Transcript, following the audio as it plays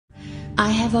I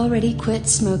have already quit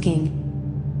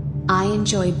smoking. I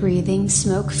enjoy breathing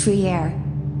smoke-free air.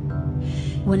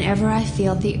 Whenever I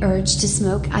feel the urge to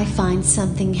smoke, I find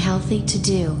something healthy to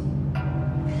do.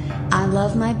 I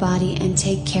love my body and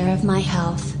take care of my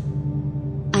health.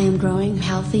 I am growing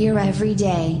healthier every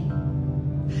day.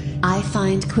 I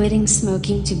find quitting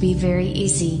smoking to be very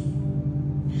easy.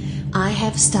 I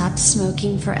have stopped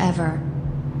smoking forever.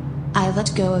 I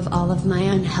let go of all of my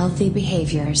unhealthy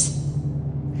behaviors.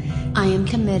 I am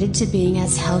committed to being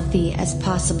as healthy as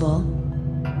possible.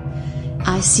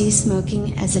 I see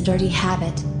smoking as a dirty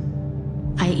habit.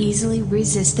 I easily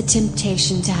resist the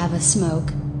temptation to have a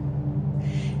smoke.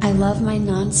 I love my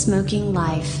non-smoking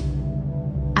life.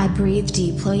 I breathe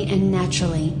deeply and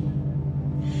naturally.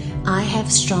 I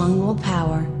have strong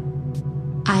willpower.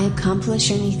 I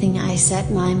accomplish anything I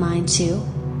set my mind to.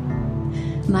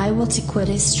 My will to quit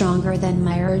is stronger than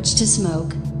my urge to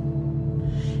smoke.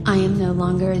 I am no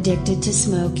longer addicted to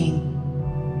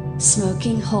smoking.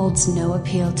 Smoking holds no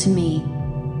appeal to me.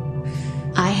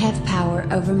 I have power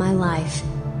over my life.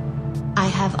 I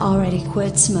have already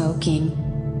quit smoking.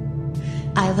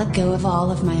 I let go of all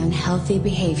of my unhealthy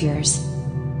behaviors.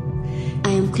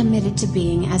 I am committed to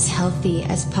being as healthy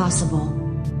as possible.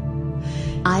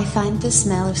 I find the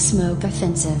smell of smoke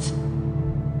offensive.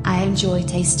 I enjoy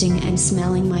tasting and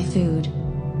smelling my food.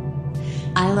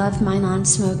 I love my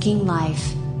non-smoking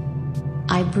life.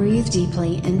 I breathe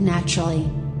deeply and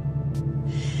naturally.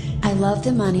 I love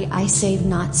the money I save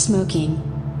not smoking.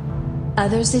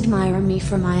 Others admire me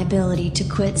for my ability to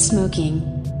quit smoking.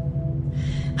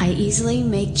 I easily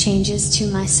make changes to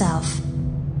myself.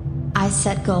 I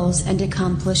set goals and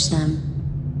accomplish them.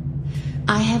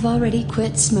 I have already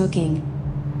quit smoking.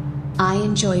 I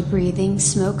enjoy breathing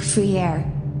smoke-free air.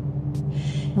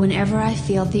 Whenever I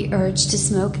feel the urge to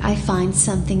smoke, I find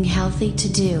something healthy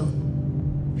to do.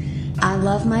 I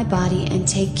love my body and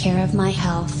take care of my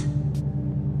health.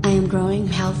 I am growing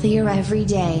healthier every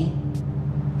day.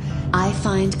 I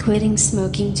find quitting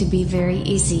smoking to be very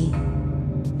easy.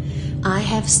 I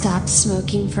have stopped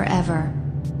smoking forever.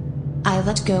 I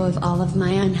let go of all of my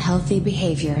unhealthy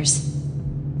behaviors.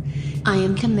 I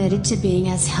am committed to being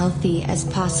as healthy as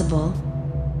possible.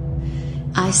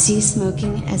 I see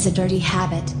smoking as a dirty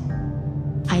habit.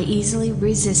 I easily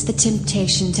resist the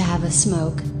temptation to have a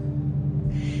smoke.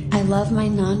 I love my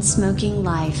non-smoking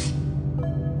life.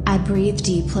 I breathe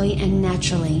deeply and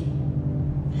naturally.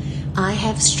 I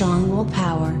have strong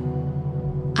willpower.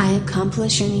 I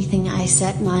accomplish anything I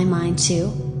set my mind to.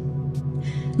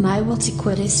 My will to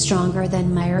quit is stronger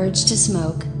than my urge to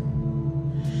smoke.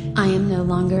 I am no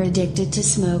longer addicted to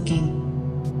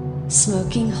smoking.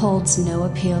 Smoking holds no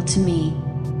appeal to me.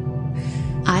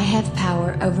 I have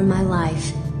power over my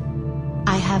life.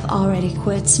 I have already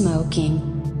quit smoking.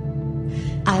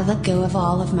 I let go of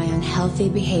all of my unhealthy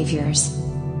behaviors.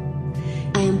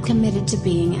 I am committed to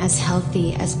being as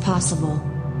healthy as possible.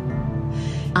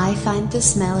 I find the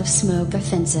smell of smoke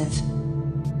offensive.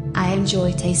 I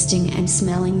enjoy tasting and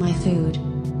smelling my food.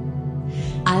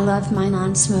 I love my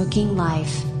non-smoking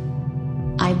life.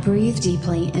 I breathe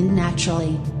deeply and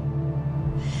naturally.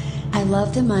 I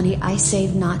love the money I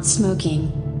save not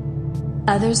smoking.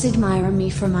 Others admire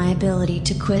me for my ability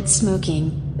to quit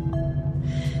smoking.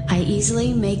 I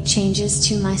easily make changes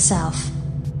to myself.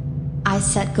 I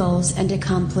set goals and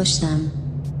accomplish them.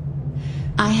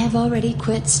 I have already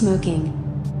quit smoking.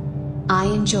 I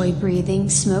enjoy breathing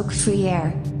smoke-free air.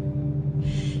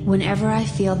 Whenever I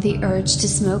feel the urge to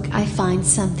smoke, I find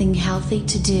something healthy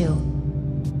to do.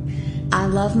 I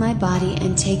love my body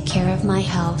and take care of my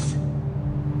health.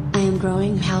 I am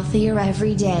growing healthier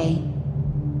every day.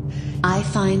 I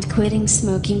find quitting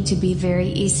smoking to be very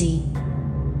easy.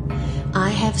 I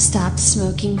have stopped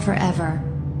smoking forever.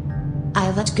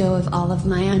 I let go of all of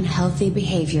my unhealthy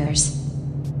behaviors.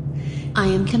 I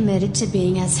am committed to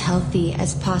being as healthy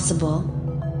as possible.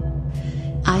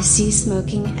 I see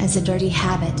smoking as a dirty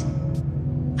habit.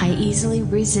 I easily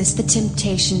resist the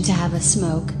temptation to have a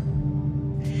smoke.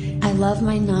 I love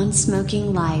my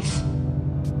non-smoking life.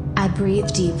 I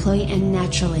breathe deeply and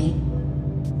naturally.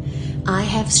 I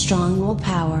have strong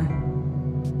willpower.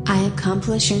 I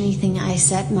accomplish anything I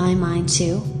set my mind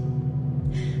to.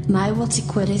 My will to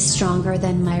quit is stronger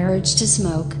than my urge to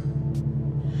smoke.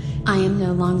 I am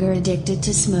no longer addicted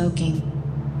to smoking.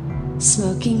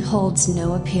 Smoking holds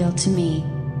no appeal to me.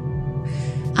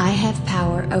 I have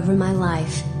power over my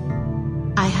life.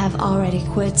 I have already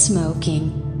quit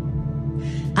smoking.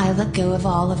 I let go of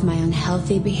all of my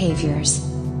unhealthy behaviors.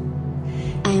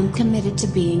 I am committed to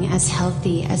being as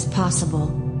healthy as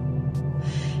possible.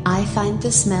 I find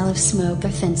the smell of smoke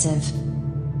offensive.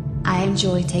 I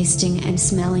enjoy tasting and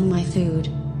smelling my food.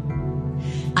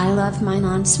 I love my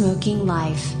non-smoking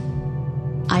life.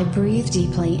 I breathe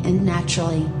deeply and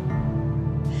naturally.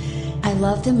 I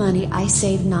love the money I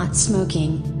save not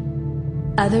smoking.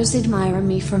 Others admire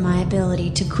me for my ability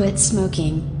to quit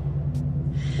smoking.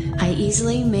 I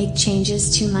easily make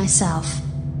changes to myself.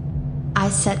 I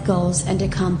set goals and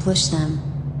accomplish them.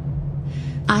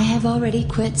 I have already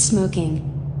quit smoking.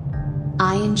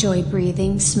 I enjoy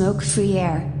breathing smoke-free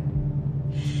air.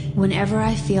 Whenever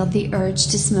I feel the urge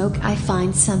to smoke, I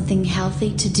find something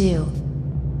healthy to do.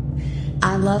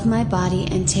 I love my body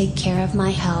and take care of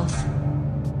my health.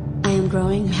 I am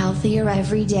growing healthier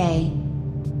every day.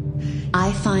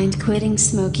 I find quitting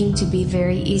smoking to be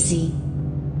very easy.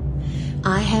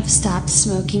 I have stopped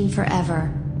smoking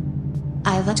forever.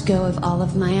 I let go of all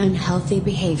of my unhealthy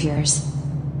behaviors.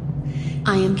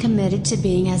 I am committed to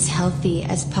being as healthy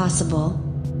as possible.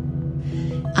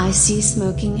 I see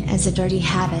smoking as a dirty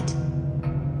habit.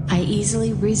 I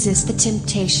easily resist the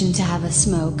temptation to have a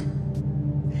smoke.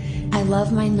 I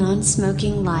love my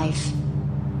non-smoking life.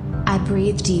 I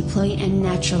breathe deeply and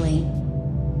naturally.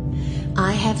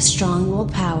 I have strong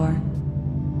willpower.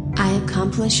 I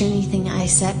accomplish anything I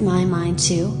set my mind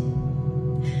to.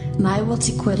 My will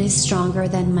to quit is stronger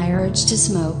than my urge to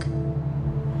smoke.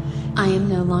 I am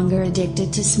no longer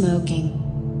addicted to smoking.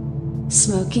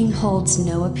 Smoking holds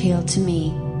no appeal to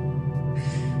me.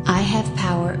 I have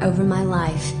power over my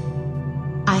life.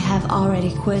 I have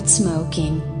already quit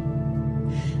smoking.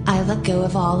 I let go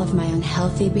of all of my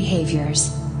unhealthy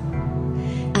behaviors.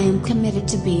 I am committed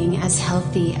to being as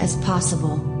healthy as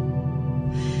possible.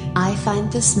 I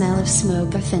find the smell of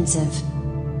smoke offensive.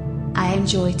 I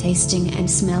enjoy tasting and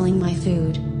smelling my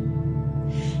food.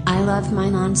 I love my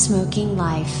non-smoking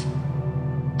life.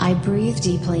 I breathe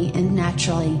deeply and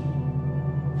naturally.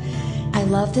 I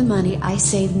love the money I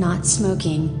save not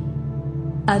smoking.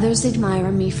 Others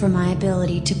admire me for my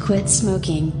ability to quit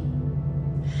smoking.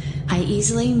 I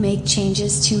easily make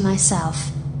changes to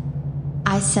myself.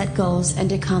 I set goals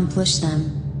and accomplish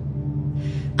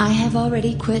them. I have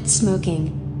already quit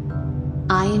smoking.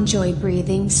 I enjoy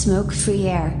breathing smoke-free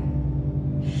air.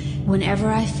 Whenever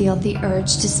I feel the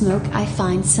urge to smoke, I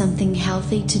find something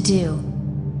healthy to do.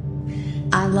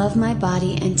 I love my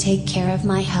body and take care of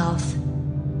my health.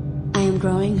 I am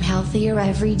growing healthier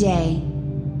every day.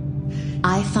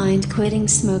 I find quitting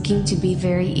smoking to be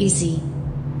very easy.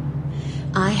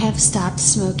 I have stopped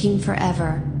smoking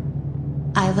forever.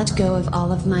 I let go of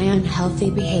all of my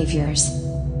unhealthy behaviors.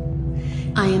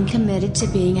 I am committed to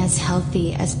being as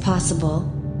healthy as possible.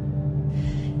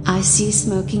 I see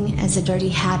smoking as a dirty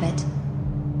habit.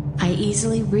 I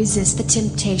easily resist the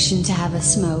temptation to have a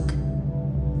smoke.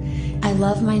 I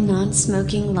love my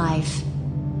non-smoking life.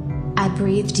 I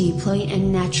breathe deeply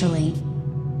and naturally.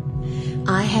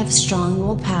 I have strong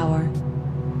willpower.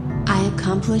 I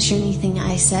accomplish anything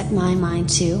I set my mind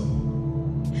to.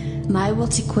 My will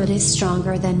to quit is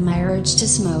stronger than my urge to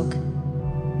smoke.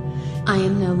 I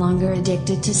am no longer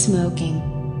addicted to smoking.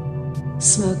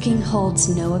 Smoking holds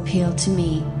no appeal to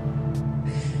me.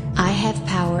 I have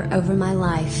power over my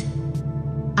life.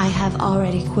 I have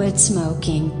already quit smoking.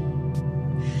 I enjoy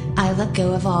breathing smoke-free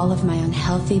air.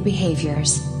 Whenever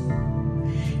I feel the urge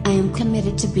to smoke, I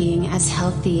find something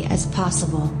healthy to do.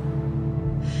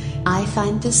 I love my body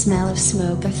and take care of my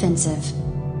health. I am committed to being as healthy as possible. I see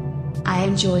smoking as a dirty habit. I easily resist the temptation to have a smoke. I love my body and take care of my health. I am no longer addicted to smoking. Smoking holds no appeal to me. I have power over my life. I have already quit smoking. I let go of all of my unhealthy behaviors. I am committed to being as healthy as possible. I find the smell of smoke offensive. I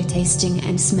enjoy tasting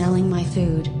and smelling my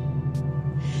food.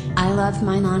 I love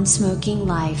my non-smoking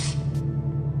life.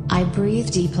 I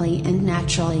breathe deeply and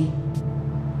naturally.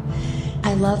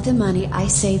 I love the money I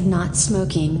save not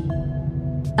smoking.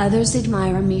 Others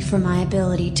admire me for my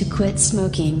ability to quit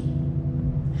smoking.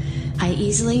 I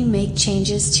easily make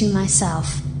changes to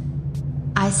myself.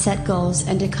 I set goals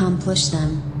and accomplish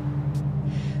them.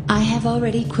 I have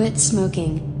already quit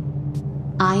smoking.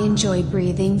 I enjoy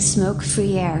breathing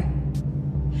smoke-free air.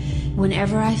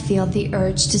 Whenever I feel the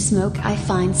urge to smoke, I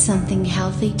find something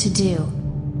healthy to do.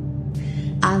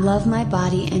 I love my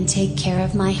body and take care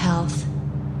of my health.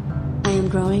 I am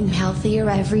growing healthier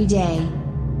every day.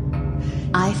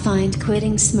 I find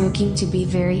quitting smoking to be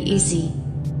very easy.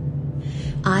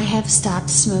 I have stopped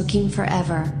smoking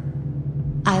forever.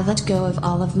 I let go of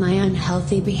all of my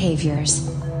unhealthy behaviors.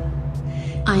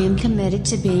 I am committed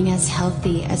to being as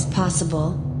healthy as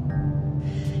possible.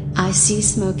 I see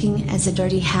smoking as a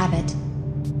dirty habit.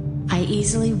 I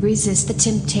easily resist the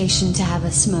temptation to have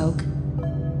a smoke.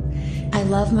 I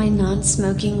love my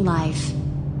non-smoking life.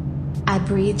 I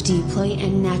breathe deeply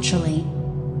and naturally.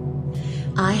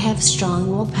 I have strong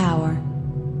willpower.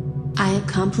 I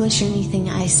accomplish anything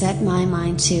I set my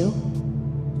mind to.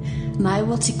 My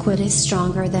will to quit is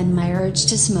stronger than my urge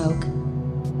to smoke.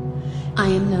 I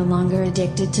am no longer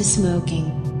addicted to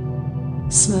smoking.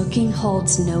 Smoking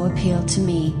holds no appeal to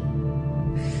me.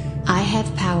 I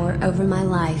have power over my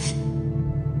life.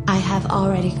 I have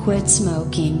already quit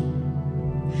smoking.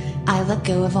 I let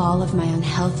go of all of my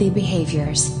unhealthy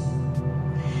behaviors.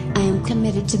 I am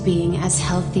committed to being as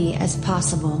healthy as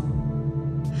possible.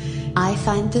 I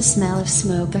find the smell of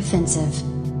smoke offensive.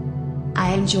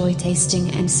 I enjoy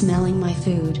tasting and smelling my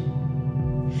food.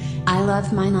 I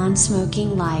love my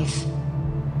non-smoking life.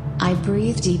 I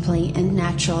breathe deeply and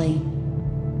naturally.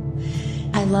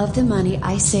 I love the money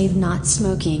I save not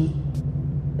smoking.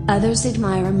 Others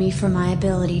admire me for my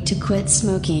ability to quit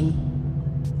smoking.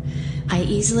 I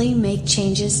easily make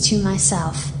changes to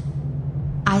myself.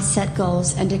 I set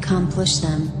goals and accomplish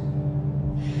them.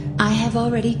 I have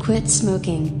already quit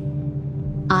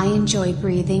smoking. I enjoy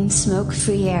breathing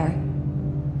smoke-free air.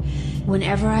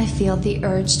 Whenever I feel the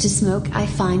urge to smoke, I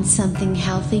find something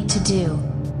healthy to do.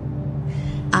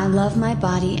 I love my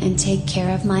body and take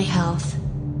care of my health.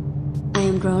 I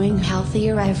am growing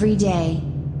healthier every day.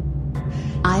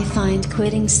 I find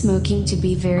quitting smoking to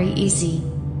be very easy.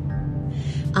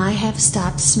 I have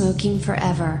stopped smoking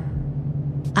forever.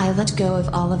 I let go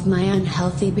of all of my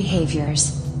unhealthy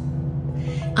behaviors.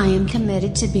 I am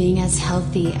committed to being as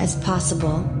healthy as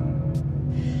possible.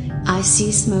 I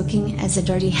see smoking as a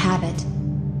dirty habit.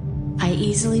 I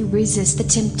easily resist the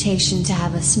temptation to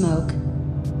have a smoke.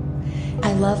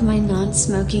 I love my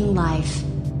non-smoking life.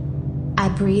 I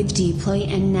breathe deeply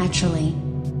and naturally.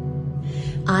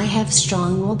 I have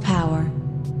strong willpower.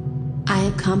 I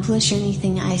accomplish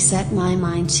anything I set my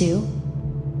mind to.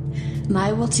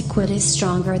 My will to quit is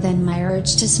stronger than my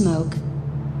urge to smoke.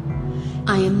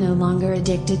 I am no longer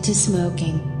addicted to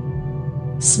smoking.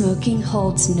 Smoking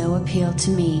holds no appeal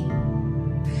to me.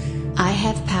 I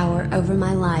have power over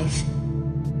my life.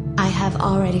 I have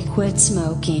already quit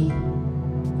smoking.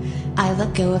 I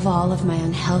let go of all of my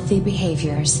unhealthy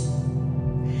behaviors.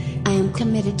 I am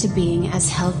committed to being as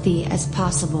healthy as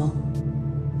possible.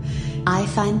 I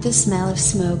find the smell of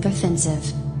smoke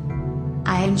offensive.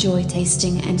 I enjoy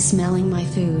tasting and smelling my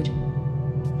food.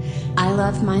 I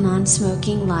love my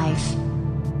non-smoking life.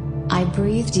 I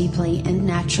breathe deeply and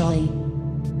naturally.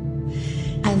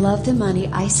 I love the money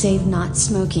I save not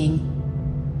smoking.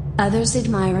 Others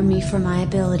admire me for my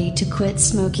ability to quit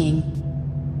smoking.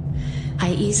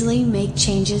 I easily make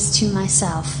changes to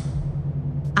myself.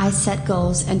 I set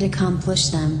goals and accomplish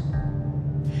them.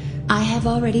 I have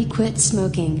already quit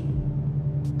smoking.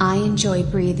 I enjoy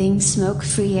breathing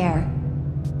smoke-free air.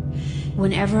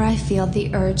 Whenever I feel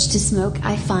the urge to smoke,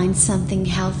 I find something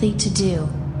healthy to do.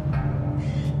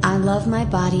 I love my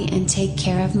body and take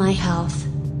care of my health.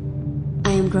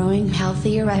 I am growing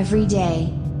healthier every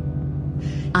day.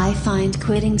 I find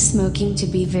quitting smoking to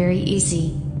be very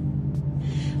easy.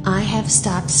 I have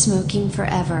stopped smoking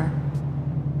forever.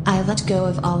 I let go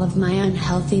of all of my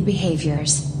unhealthy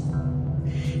behaviors.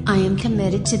 I am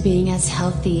committed to being as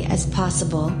healthy as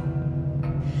possible.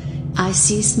 I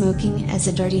see smoking as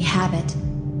a dirty habit.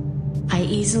 I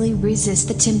easily resist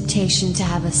the temptation to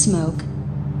have a smoke.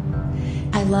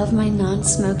 I love my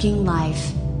non-smoking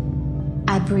life.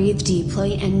 I breathe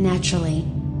deeply and naturally.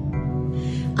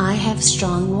 I have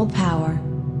strong willpower.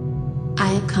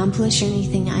 I accomplish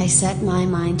anything I set my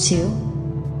mind to.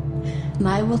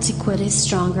 My will to quit is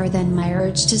stronger than my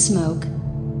urge to smoke.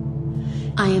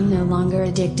 I am no longer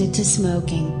addicted to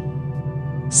smoking.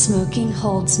 Smoking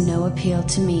holds no appeal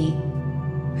to me.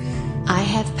 I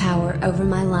have power over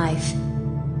my life.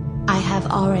 I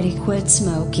have already quit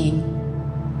smoking.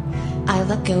 I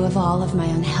let go of all of my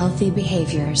unhealthy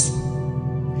behaviors.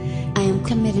 I am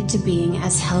committed to being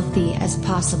as healthy as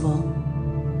possible.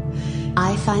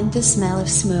 I find the smell of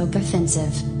smoke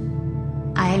offensive.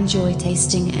 I enjoy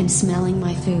tasting and smelling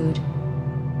my food.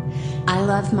 I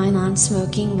love my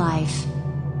non-smoking life.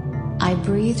 I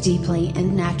breathe deeply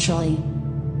and naturally.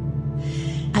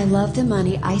 I love the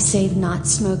money I save not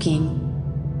smoking.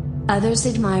 Others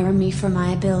admire me for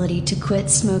my ability to quit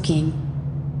smoking.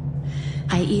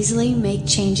 I easily make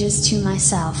changes to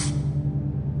myself.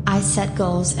 I set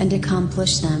goals and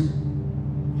accomplish them.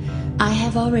 I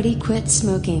have already quit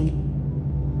smoking.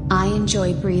 I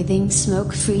enjoy breathing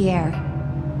smoke-free air.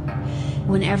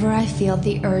 Whenever I feel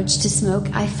the urge to smoke,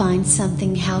 I find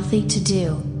something healthy to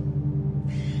do.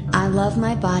 I love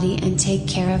my body and take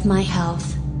care of my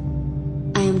health.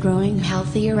 I am growing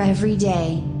healthier every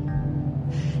day.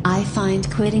 I find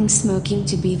quitting smoking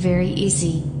to be very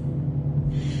easy.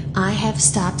 I have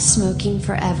stopped smoking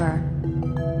forever.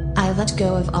 I let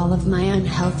go of all of my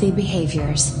unhealthy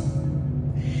behaviors.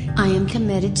 I am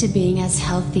committed to being as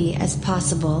healthy as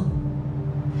possible.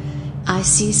 I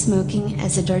see smoking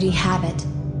as a dirty habit.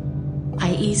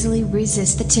 I easily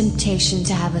resist the temptation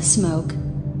to have a smoke.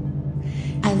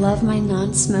 I love my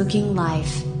non-smoking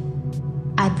life.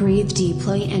 I breathe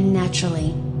deeply and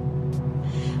naturally.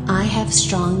 I have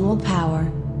strong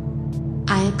willpower.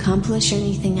 I accomplish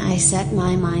anything I set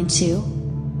my mind to.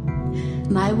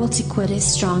 My will to quit is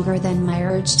stronger than my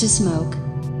urge to smoke.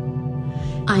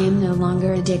 I am no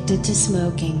longer addicted to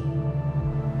smoking.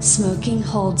 Smoking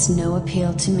holds no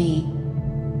appeal to me.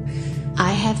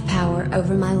 I have power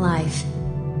over my life.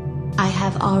 I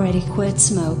have already quit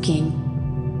smoking.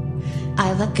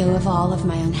 I let go of all of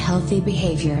my unhealthy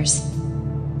behaviors.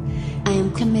 I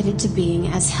am committed to being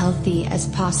as healthy as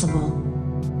possible.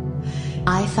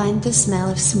 I find the smell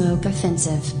of smoke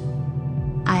offensive.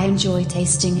 I enjoy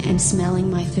tasting and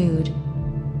smelling my food.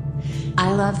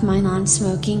 I love my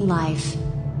non-smoking life.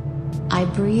 I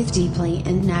breathe deeply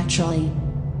and naturally.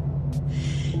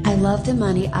 I love the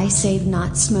money I save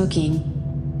not smoking.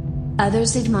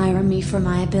 Others admire me for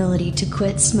my ability to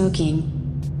quit smoking.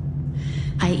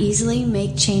 I easily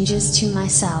make changes to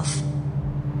myself.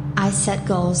 I set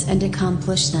goals and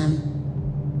accomplish them.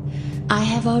 I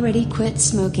have already quit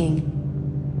smoking.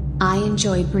 I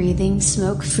enjoy breathing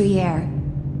smoke-free air.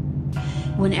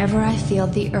 Whenever I feel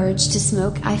the urge to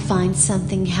smoke, I find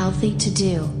something healthy to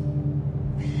do.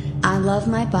 I love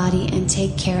my body and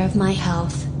take care of my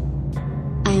health.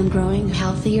 I am growing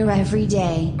healthier every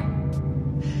day.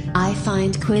 I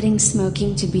find quitting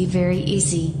smoking to be very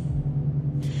easy.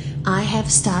 I have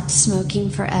stopped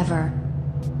smoking forever.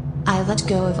 I let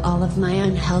go of all of my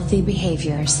unhealthy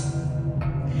behaviors.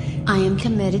 I am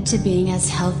committed to being as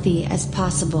healthy as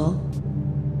possible.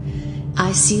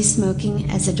 I see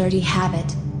smoking as a dirty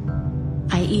habit.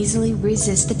 I easily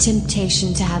resist the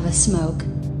temptation to have a smoke.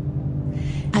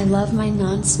 I love my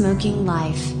non-smoking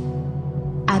life.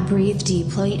 I breathe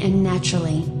deeply and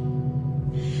naturally.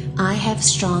 I have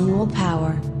strong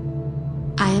willpower.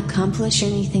 I accomplish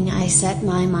anything I set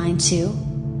my mind to.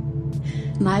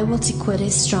 My will to quit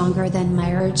is stronger than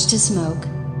my urge to smoke.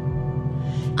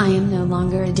 I am no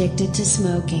longer addicted to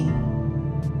smoking.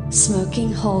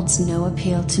 Smoking holds no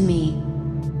appeal to me.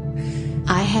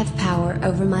 I have power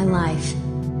over my life.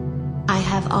 I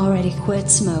have already quit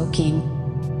smoking.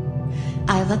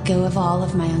 I let go of all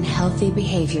of my unhealthy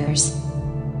behaviors.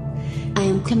 I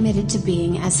am committed to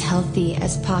being as healthy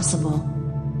as possible.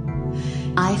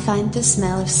 I find the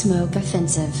smell of smoke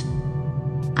offensive.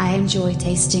 I enjoy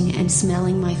tasting and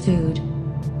smelling my food.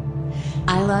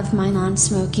 I love my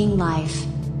non-smoking life.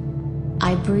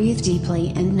 I breathe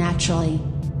deeply and naturally.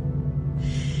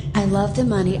 I love the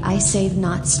money I save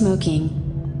not smoking.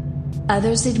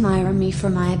 Others admire me for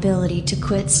my ability to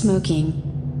quit smoking.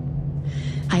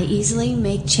 I easily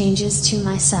make changes to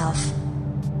myself.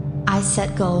 I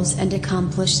set goals and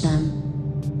accomplish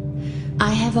them.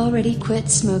 I have already quit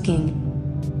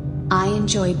smoking. I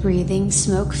enjoy breathing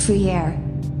smoke-free air.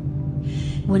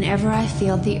 Whenever I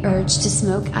feel the urge to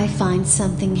smoke, I find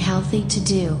something healthy to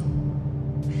do.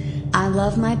 I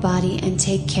love my body and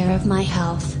take care of my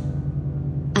health.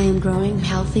 I am growing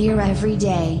healthier every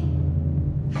day.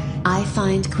 I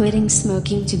find quitting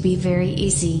smoking to be very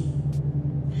easy.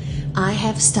 I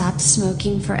have stopped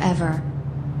smoking forever.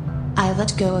 I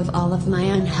let go of all of my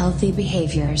unhealthy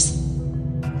behaviors.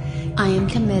 I am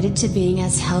committed to being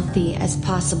as healthy as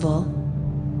possible.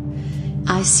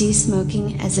 I see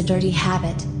smoking as a dirty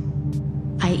habit.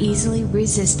 I easily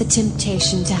resist the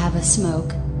temptation to have a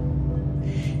smoke.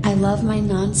 I love my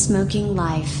non-smoking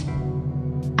life.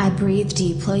 I breathe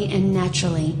deeply and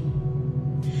naturally.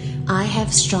 I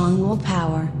have strong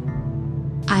willpower.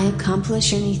 I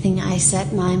accomplish anything I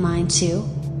set my mind to.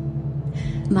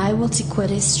 My will to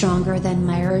quit is stronger than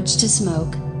my urge to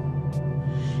smoke.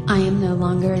 I am no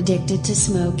longer addicted to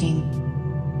smoking.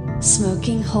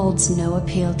 Smoking holds no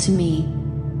appeal to me.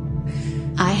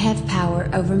 I have power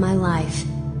over my life.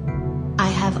 I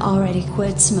have already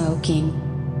quit smoking.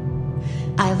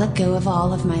 I let go of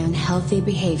all of my unhealthy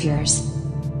behaviors.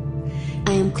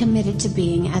 I am committed to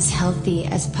being as healthy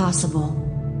as possible.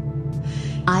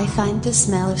 I find the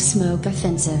smell of smoke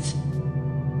offensive.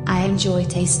 I enjoy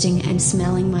tasting and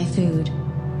smelling my food.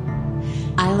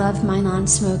 I love my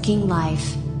non-smoking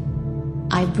life.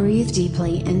 I breathe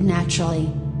deeply and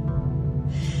naturally.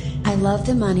 I love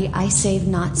the money I save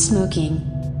not smoking.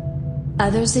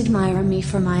 Others admire me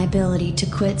for my ability to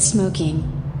quit smoking.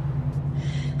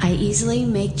 I easily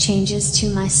make changes to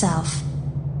myself.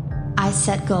 I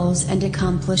set goals and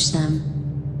accomplish them.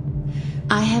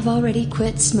 I have already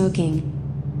quit smoking.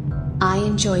 I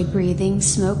enjoy breathing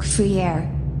smoke-free air.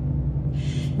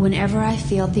 Whenever I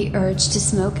feel the urge to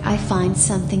smoke, I find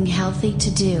something healthy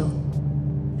to do.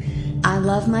 I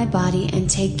love my body and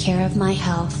take care of my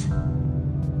health.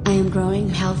 I am growing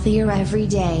healthier every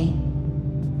day.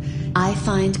 I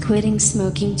find quitting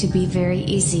smoking to be very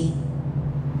easy.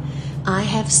 I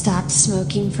have stopped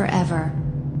smoking forever.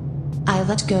 I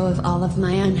let go of all of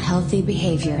my unhealthy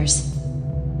behaviors.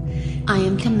 I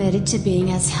am committed to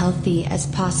being as healthy as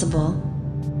possible.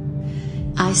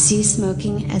 I see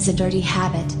smoking as a dirty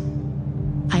habit.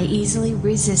 I easily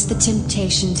resist the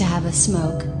temptation to have a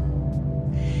smoke.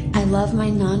 I love my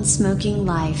non-smoking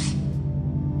life.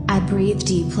 I breathe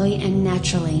deeply and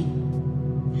naturally.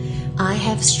 I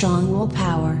have strong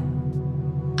willpower.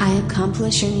 I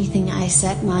accomplish anything I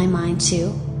set my mind to.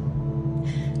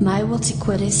 My will to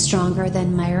quit is stronger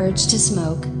than my urge to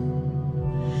smoke.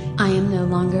 I am no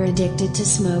longer addicted to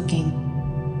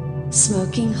smoking.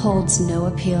 Smoking holds no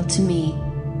appeal to me.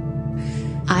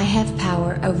 I have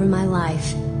power over my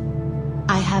life.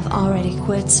 I have already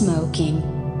quit smoking.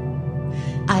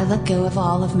 I let go of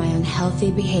all of my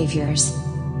unhealthy behaviors.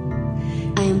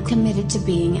 I am committed to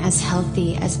being as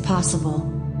healthy as possible.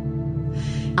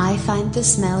 I find the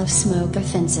smell of smoke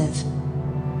offensive.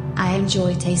 I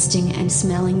enjoy tasting and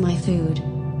smelling my food.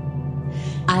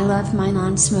 I love my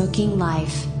non-smoking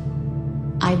life.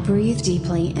 I breathe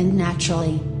deeply and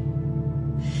naturally.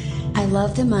 I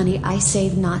love the money I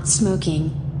save not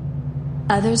smoking.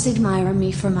 Others admire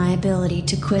me for my ability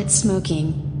to quit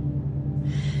smoking.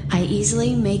 I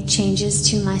easily make changes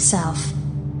to myself.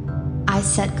 I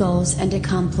set goals and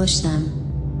accomplish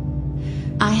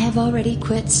them. I have already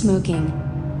quit smoking.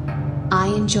 I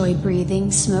enjoy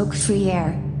breathing smoke-free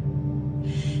air.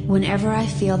 Whenever I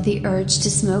feel the urge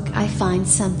to smoke, I find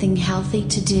something healthy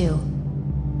to do.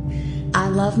 I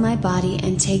love my body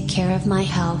and take care of my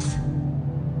health.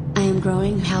 I am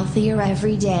growing healthier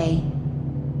every day.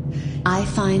 I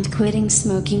find quitting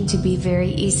smoking to be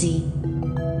very easy.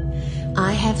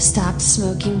 I have stopped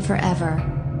smoking forever.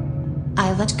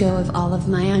 I let go of all of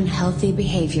my unhealthy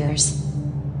behaviors.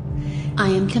 I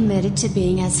am committed to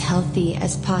being as healthy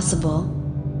as possible.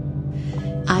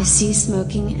 I see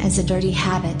smoking as a dirty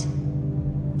habit.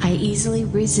 I easily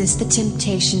resist the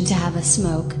temptation to have a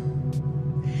smoke.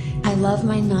 I love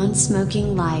my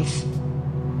non-smoking life.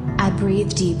 I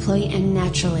breathe deeply and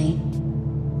naturally.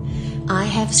 I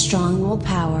have strong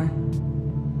willpower.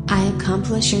 I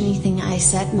accomplish anything I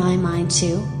set my mind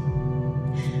to.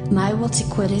 My will to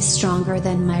quit is stronger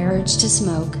than my urge to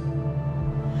smoke.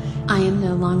 I am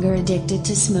no longer addicted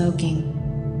to smoking.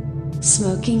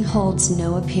 Smoking holds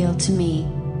no appeal to me.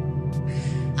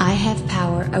 I have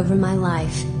power over my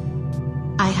life.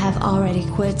 I have already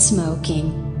quit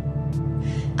smoking.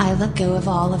 I let go of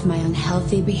all of my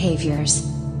unhealthy behaviors.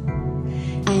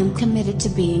 I am committed to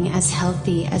being as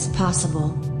healthy as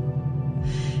possible.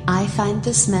 I find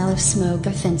the smell of smoke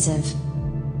offensive.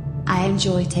 I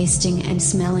enjoy tasting and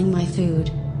smelling my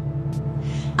food.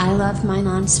 I love my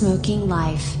non-smoking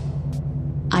life.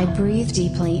 I breathe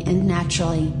deeply and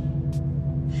naturally.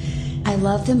 I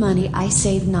love the money I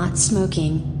save not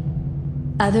smoking.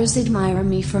 Others admire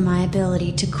me for my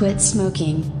ability to quit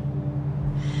smoking.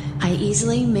 I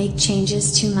easily make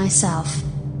changes to myself.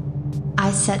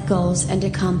 I set goals and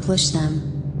accomplish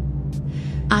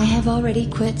them. I have already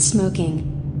quit smoking.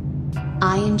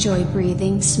 I enjoy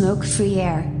breathing smoke-free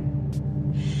air.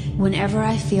 Whenever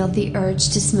I feel the urge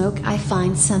to smoke, I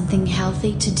find something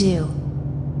healthy to do.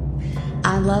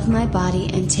 I love my body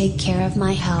and take care of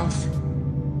my health.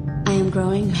 I am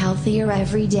growing healthier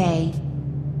every day.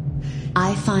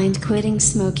 I find quitting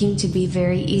smoking to be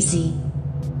very easy.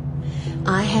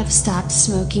 I have stopped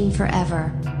smoking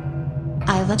forever.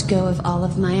 I let go of all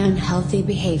of my unhealthy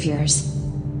behaviors.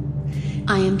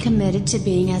 I am committed to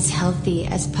being as healthy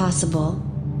as possible.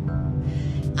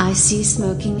 I see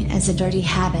smoking as a dirty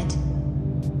habit.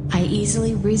 I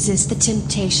easily resist the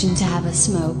temptation to have a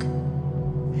smoke.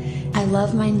 I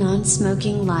love my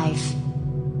non-smoking life.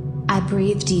 I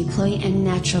breathe deeply and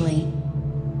naturally.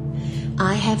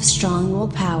 I have strong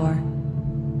willpower.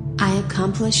 I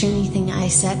accomplish anything I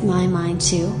set my mind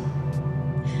to.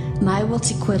 My will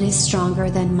to quit is stronger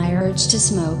than my urge to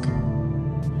smoke.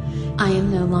 I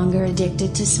am no longer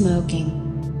addicted to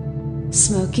smoking.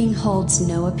 Smoking holds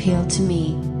no appeal to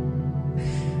me.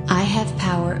 I have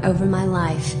power over my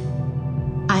life.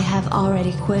 I have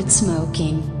already quit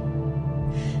smoking.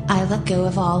 I let go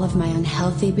of all of my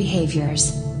unhealthy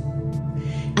behaviors.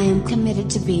 I am committed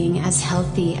to being as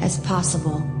healthy as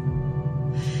possible.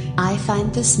 I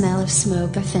find the smell of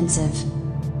smoke offensive.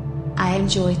 I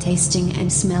enjoy tasting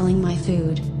and smelling my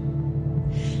food.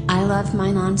 I love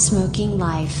my non-smoking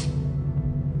life.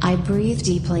 I breathe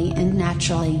deeply and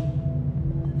naturally.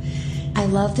 I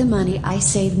love the money I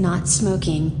save not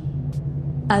smoking.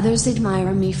 Others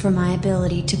admire me for my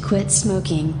ability to quit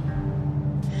smoking.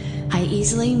 I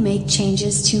easily make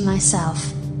changes to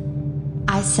myself.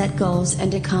 I set goals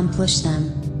and accomplish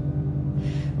them.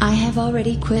 I have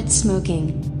already quit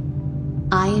smoking.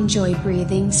 I enjoy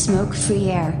breathing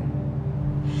smoke-free air.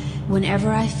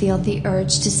 Whenever I feel the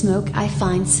urge to smoke, I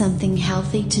find something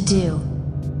healthy to do.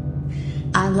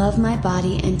 I love my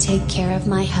body and take care of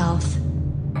my health.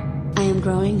 I am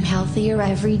growing healthier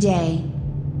every day.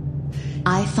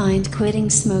 I find quitting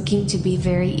smoking to be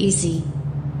very easy.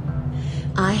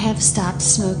 I have stopped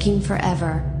smoking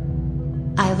forever.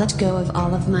 I let go of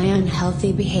all of my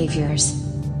unhealthy behaviors.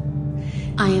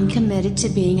 I am committed to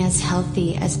being as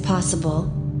healthy as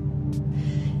possible.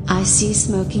 I see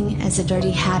smoking as a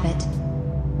dirty habit.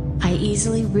 I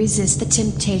easily resist the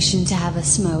temptation to have a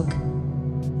smoke.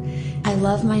 I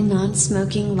love my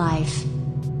non-smoking life.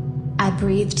 I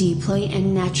breathe deeply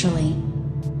and naturally.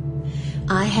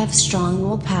 I have strong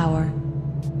willpower.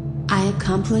 I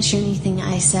accomplish anything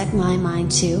I set my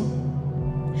mind to.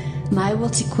 My will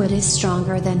to quit is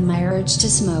stronger than my urge to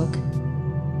smoke.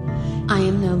 I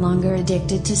am no longer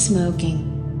addicted to smoking.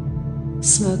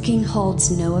 Smoking holds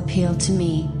no appeal to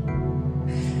me.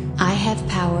 I have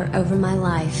power over my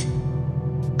life.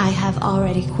 I have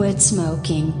already quit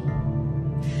smoking.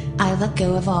 I let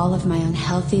go of all of my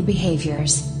unhealthy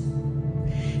behaviors.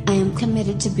 I am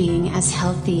committed to being as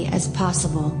healthy as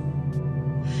possible.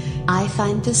 I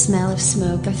find the smell of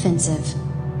smoke offensive.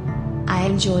 I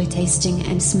enjoy tasting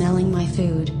and smelling my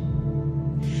food.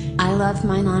 I love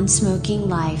my non-smoking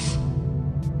life.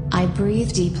 I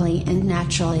breathe deeply and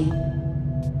naturally.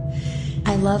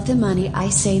 I love the money I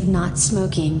save not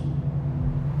smoking.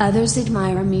 Others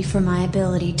admire me for my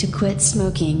ability to quit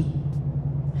smoking.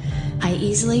 I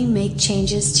easily make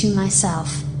changes to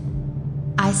myself.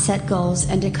 I set goals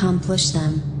and accomplish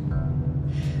them.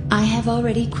 I have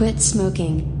already quit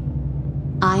smoking.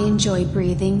 I enjoy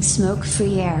breathing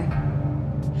smoke-free air.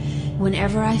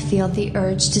 Whenever I feel the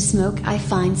urge to smoke, I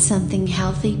find something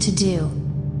healthy to do.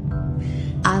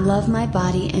 I love my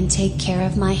body and take care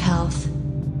of my health.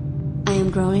 I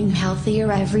am growing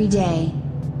healthier every day.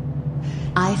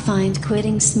 I find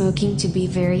quitting smoking to be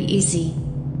very easy.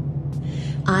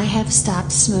 I have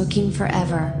stopped smoking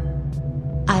forever.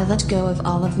 I let go of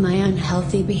all of my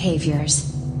unhealthy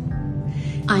behaviors.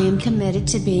 I am committed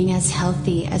to being as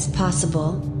healthy as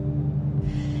possible.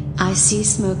 I see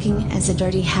smoking as a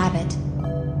dirty habit.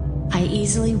 I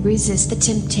easily resist the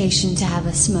temptation to have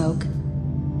a smoke.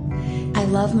 I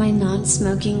love my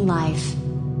non-smoking life.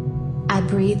 I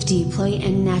breathe deeply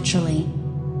and naturally.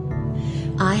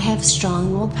 I have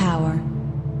strong willpower.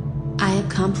 I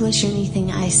accomplish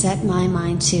anything I set my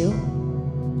mind to.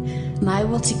 My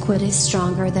will to quit is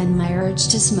stronger than my urge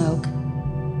to smoke.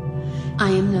 I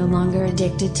am no longer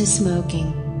addicted to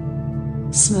smoking.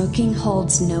 Smoking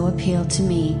holds no appeal to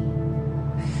me.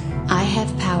 I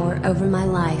have power over my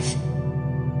life.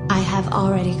 I have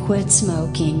already quit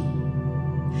smoking.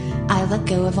 I let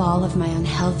go of all of my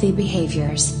unhealthy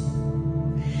behaviors.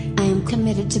 I am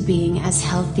committed to being as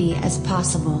healthy as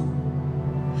possible.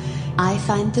 I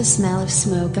find the smell of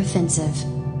smoke offensive.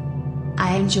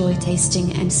 I enjoy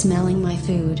tasting and smelling my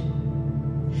food.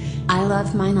 I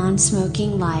love my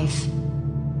non-smoking life.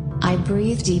 I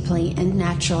breathe deeply and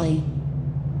naturally.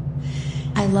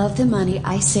 I love the money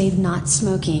I save not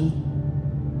smoking.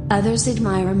 Others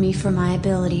admire me for my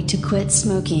ability to quit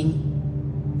smoking.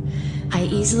 I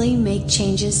easily make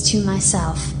changes to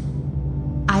myself.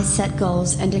 I set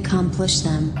goals and accomplish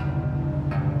them.